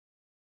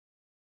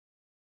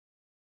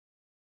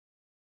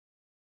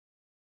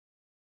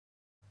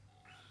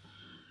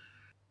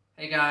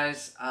Hey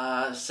guys,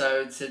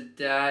 so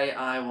today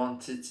I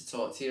wanted to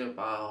talk to you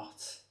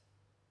about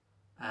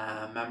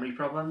memory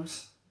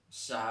problems.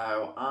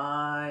 So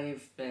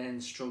I've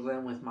been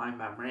struggling with my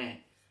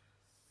memory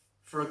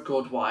for a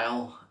good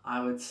while.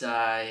 I would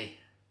say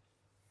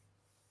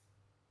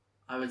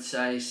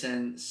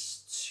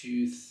since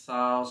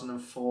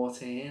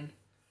 2014,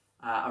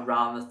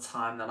 around the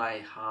time that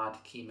I had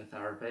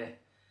chemotherapy.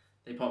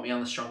 They put me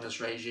on the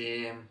strongest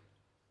regime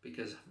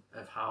because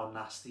of how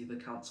nasty the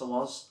cancer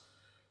was.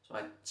 So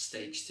I had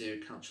stage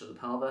 2 cancer of the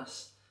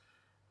pelvis.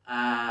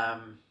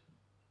 And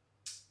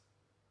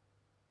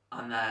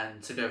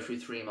then to go through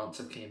 3 months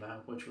of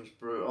chemo, which was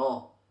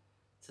brutal,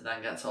 to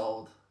then get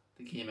told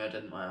the chemo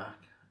didn't work,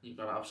 you've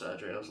got to have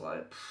surgery. I was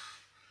like,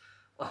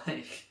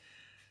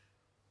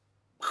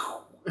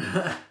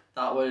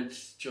 that would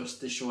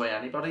just destroy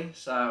anybody.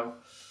 So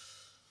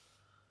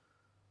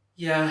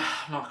yeah,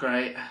 not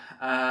great.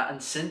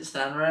 And since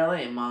then,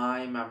 really,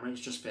 my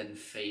memory's just been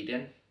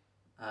fading,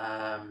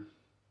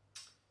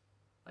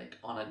 like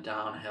on a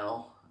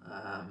downhill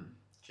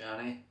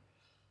journey.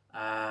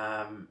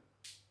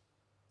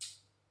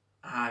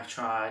 I've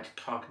tried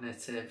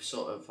cognitive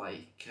sort of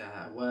like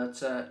word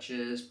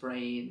searches,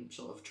 brain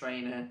sort of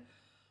training,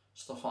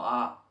 stuff like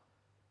that.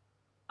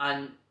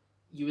 And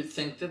you would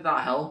think that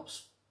that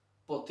helps,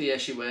 but the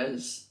issue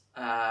is,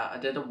 I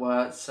did a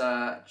word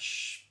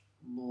search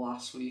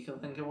last week, I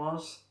think it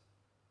was.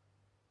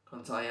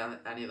 Couldn't tell you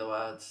any of the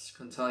words.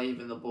 Couldn't tell you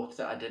even the book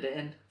that I did it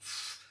in.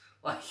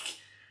 Like,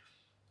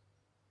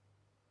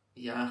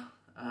 yeah.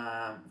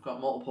 I've got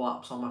multiple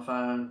apps on my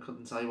phone.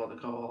 Couldn't tell you what they're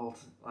called.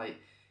 Like,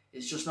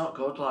 it's just not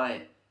good.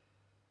 Like,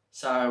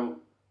 so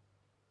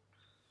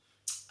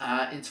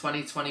in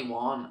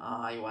 2021,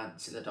 I went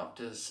to the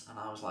doctors and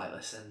I was like,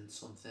 listen,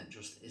 something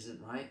just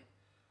isn't right.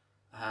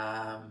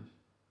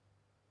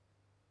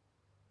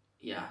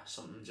 Yeah,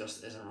 something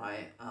just isn't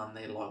right. And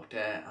they logged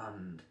it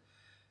and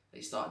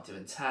they started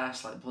doing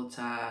tests, like blood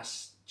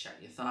tests, check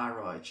your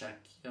thyroid, check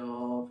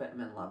your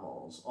vitamin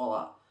levels,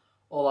 all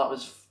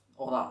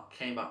that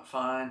came back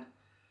fine.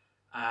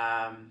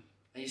 I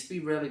used to be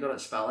really good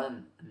at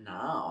spelling, and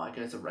now I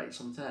go to write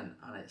something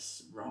and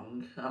it's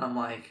wrong, and I'm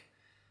like,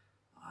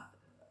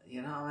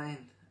 you know what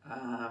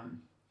I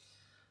mean?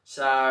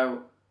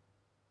 So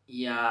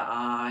yeah,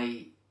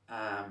 I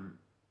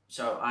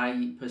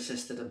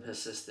persisted and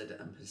persisted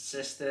and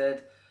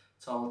persisted.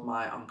 Told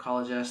my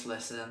oncologist,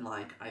 listen,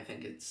 like I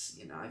think it's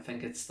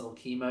still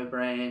chemo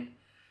brain,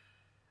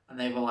 and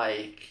they were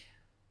like,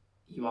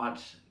 you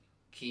had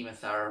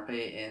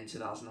chemotherapy in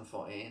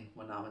 2014.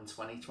 We're now in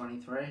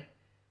 2023.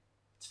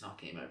 It's not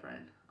chemo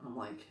brain. And I'm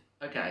like,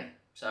 okay,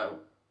 so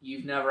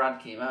you've never had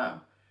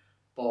chemo,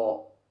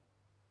 but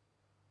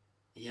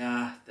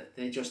yeah,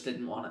 they just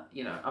didn't want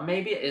it, and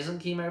maybe it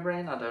isn't chemo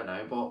brain, I don't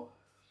know, but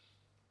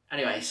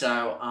anyway,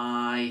 so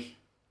I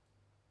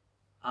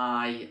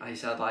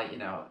said, like, you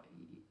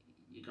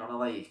gotta,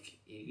 like,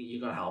 you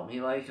gotta help me,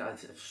 like,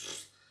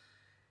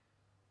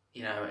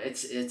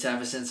 it's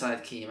ever since I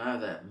had chemo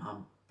that my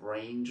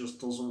brain just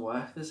doesn't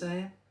work the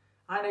same.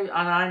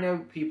 I know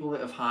people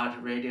that have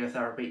had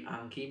radiotherapy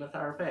and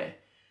chemotherapy,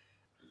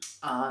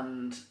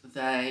 and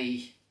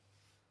they've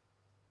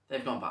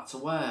gone back to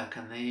work,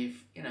 and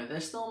they're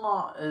still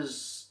not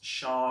as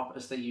sharp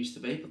as they used to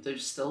be, but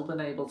they've still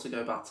been able to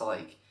go back to,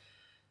 like,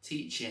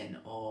 teaching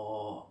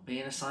or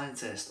being a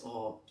scientist,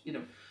 or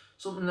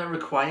something that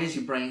requires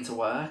your brain to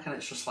work. And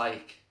it's just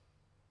like,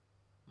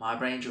 my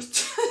brain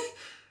just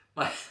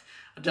I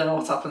don't know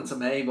what's happened to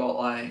me, but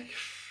like,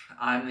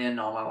 I'm the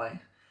anomaly.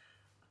 I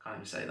can't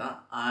even say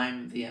that.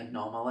 I'm the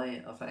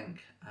anomaly, I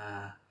think.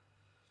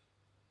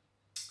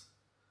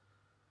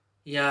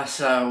 Yeah,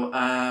 so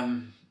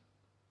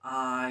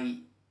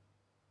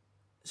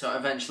so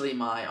eventually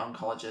my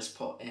oncologist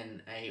put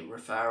in a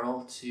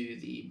referral to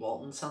the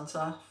Walton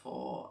Centre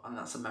and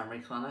that's a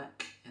memory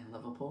clinic in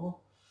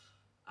Liverpool.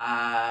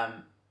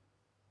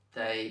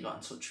 They got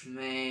in touch with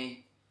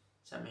me,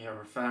 sent me a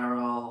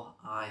referral.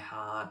 I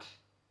had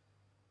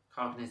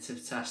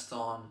cognitive test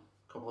done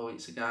a couple of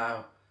weeks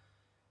ago.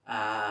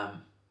 I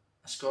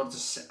scored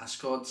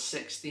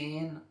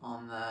 16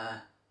 on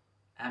the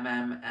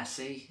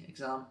MMSE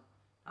exam.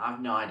 I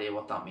have no idea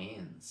what that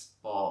means,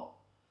 but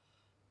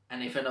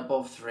anything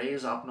above 3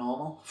 is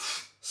abnormal.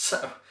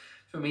 So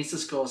for me to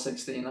score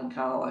 16, I'm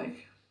kind of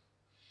like,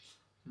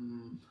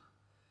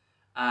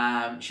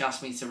 she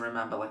asked me to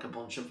remember like a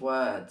bunch of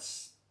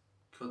words.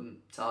 Couldn't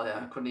tell you.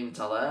 I couldn't even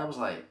tell her. I was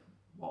like,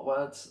 what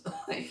words?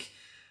 Like,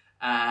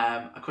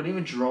 I couldn't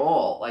even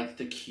draw like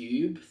the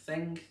cube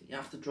thing. You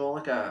have to draw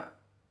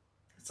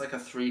it's like a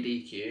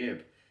 3D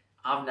cube.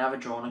 I've never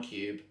drawn a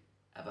cube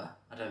ever,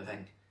 I don't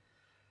think.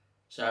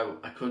 So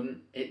I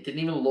couldn't. It didn't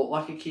even look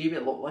like a cube.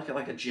 It looked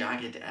like a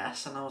jagged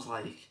S, and I was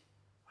like,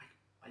 why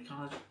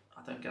can't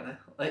I don't get it.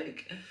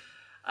 Like,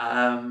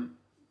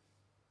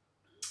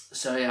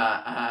 so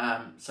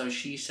yeah. So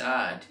she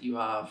said you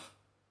have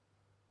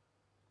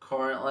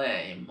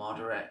currently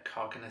moderate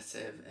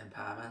cognitive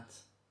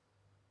impairment.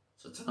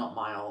 So it's not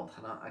mild.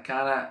 And I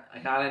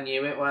kind of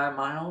knew it weren't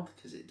mild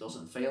because it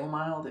doesn't feel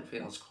mild. It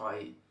feels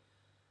quite,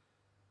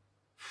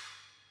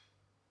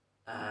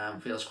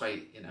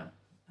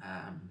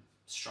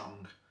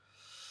 strong.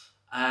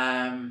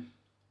 I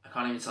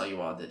can't even tell you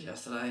what I did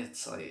yesterday.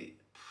 It's like,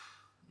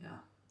 yeah,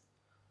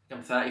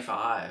 I'm 35.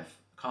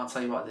 I can't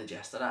tell you what I did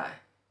yesterday.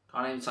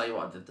 Can't even tell you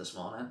what I did this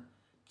morning,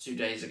 2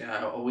 days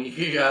ago, a week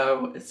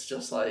ago. It's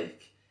just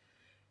like,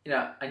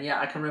 and yeah,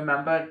 I can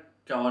remember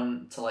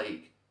going to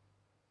like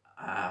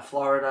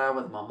Florida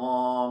with my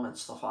mom and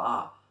stuff like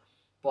that.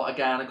 But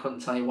again, I couldn't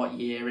tell you what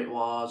year it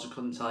was. I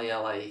couldn't tell you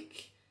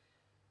like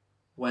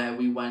where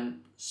we went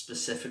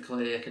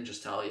specifically. I can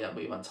just tell you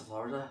we went to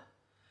Florida.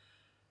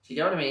 Do you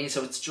get what I mean?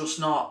 So it's just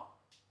not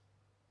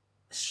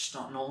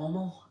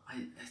normal.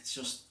 It's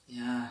just,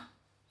 yeah.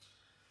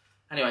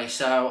 Anyway,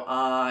 so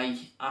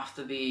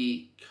after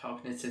the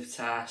cognitive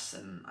test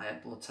and I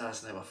had blood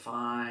tests and they were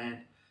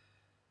fine,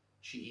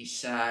 she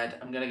said,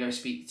 I'm going to go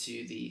speak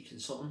to the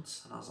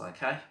consultant. And I was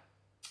like, okay.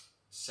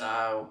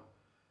 So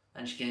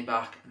then she came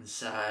back and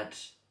said,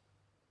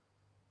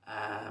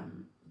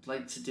 I'd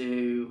like to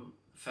do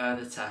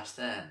further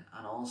testing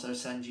and also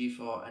send you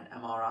for an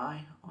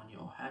MRI on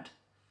your head.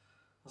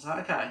 I was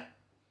like, okay.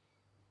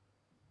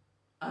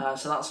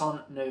 So that's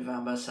on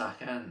November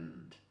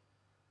 2nd.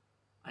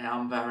 I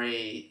am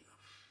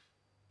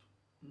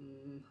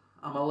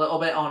I'm a little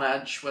bit on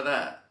edge with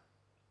it.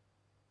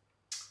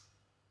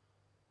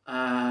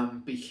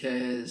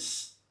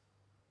 Because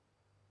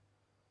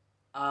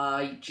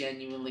I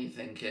genuinely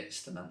think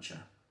it's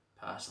dementia,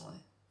 personally.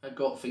 A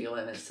gut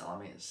feeling is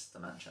telling me it's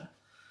dementia.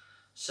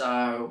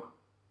 So,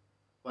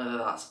 whether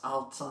that's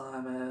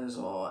Alzheimer's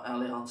or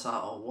early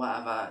onset or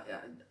whatever,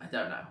 I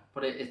don't know.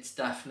 But it's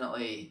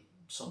definitely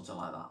something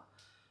like that.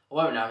 I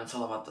won't know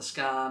until I've had the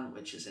scan,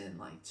 which is in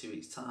like 2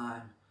 weeks'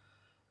 time.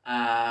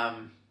 I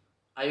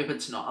hope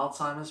it's not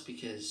Alzheimer's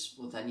because,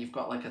 well, then you've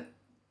got like a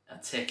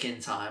ticking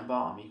time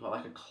bomb. You've got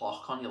like a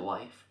clock on your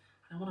life.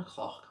 I don't want a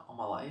clock on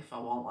my life. I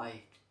want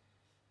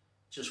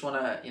just want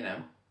to,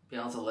 be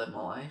able to live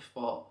my life.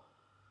 But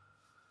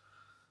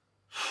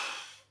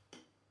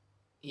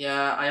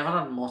yeah, I haven't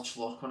had much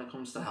luck when it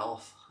comes to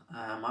health.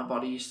 My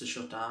body used to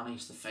shut down. I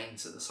used to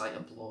faint at the sight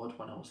of blood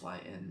when I was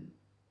like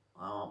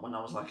when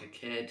I was like a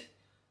kid,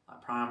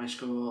 like primary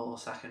school,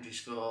 secondary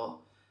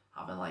school,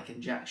 having like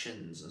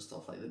injections and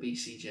stuff like the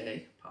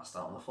BCG passed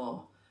out on the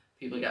floor.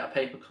 People get a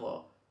paper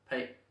cut,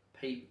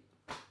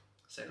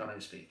 so I can't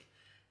even speak.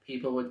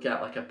 People would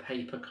get like a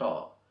paper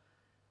cut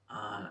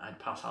and I'd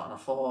pass out on the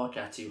floor,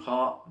 get too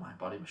hot, my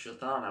body would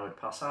shut down, I would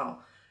pass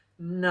out.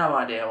 No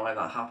idea why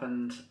that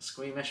happened.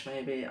 Squeamish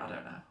maybe, I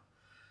don't know.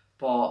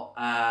 But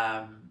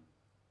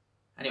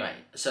anyway,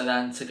 so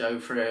then to go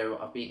through,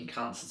 I've beaten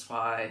cancer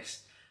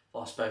twice,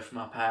 lost both of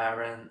my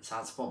parents,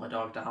 had to put my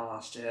dog down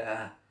last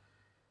year.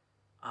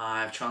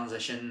 I've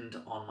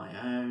transitioned on my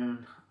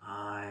own.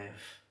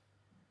 I've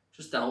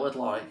just dealt with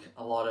like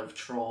a lot of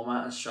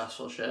trauma and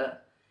stressful shit.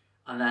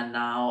 And then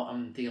now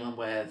I'm dealing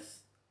with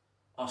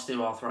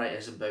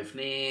osteoarthritis in both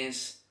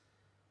knees.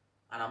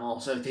 And I'm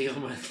also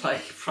dealing with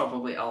like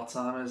probably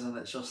Alzheimer's, and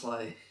it's just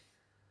like,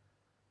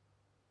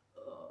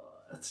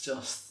 it's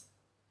just,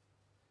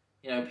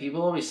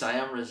 people always say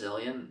I'm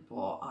resilient,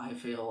 but I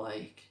feel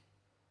like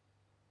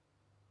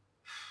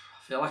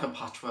a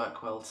patchwork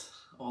quilt,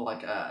 or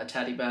like a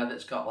teddy bear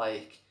that's got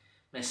like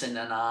missing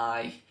an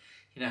eye.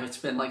 It's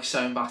been like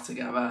sewn back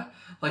together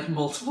like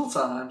multiple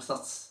times.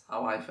 That's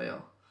how I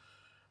feel.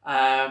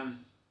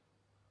 And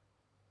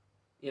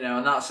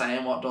that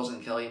saying, what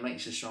doesn't kill you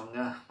makes you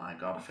stronger. My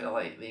God, I feel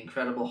like the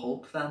Incredible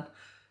Hulk then.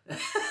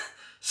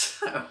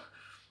 So,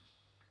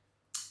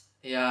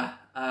 yeah.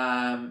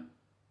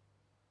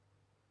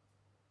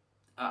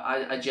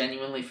 I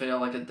genuinely feel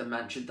like a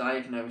dementia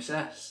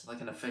diagnosis,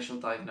 like an official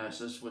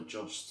diagnosis, would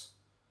just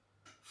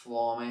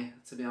floor me,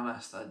 to be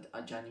honest.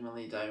 I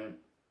genuinely don't.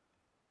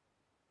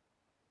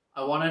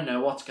 I want to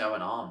know what's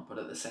going on, but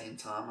at the same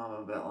time, I'm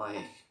a bit like,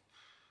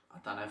 I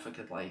don't know if I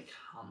could like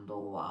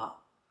handle that.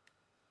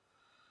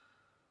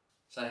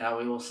 So yeah,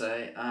 we will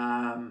see.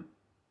 I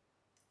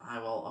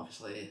will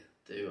obviously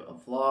do a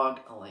vlog.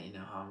 I'll let you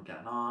know how I'm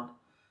getting on.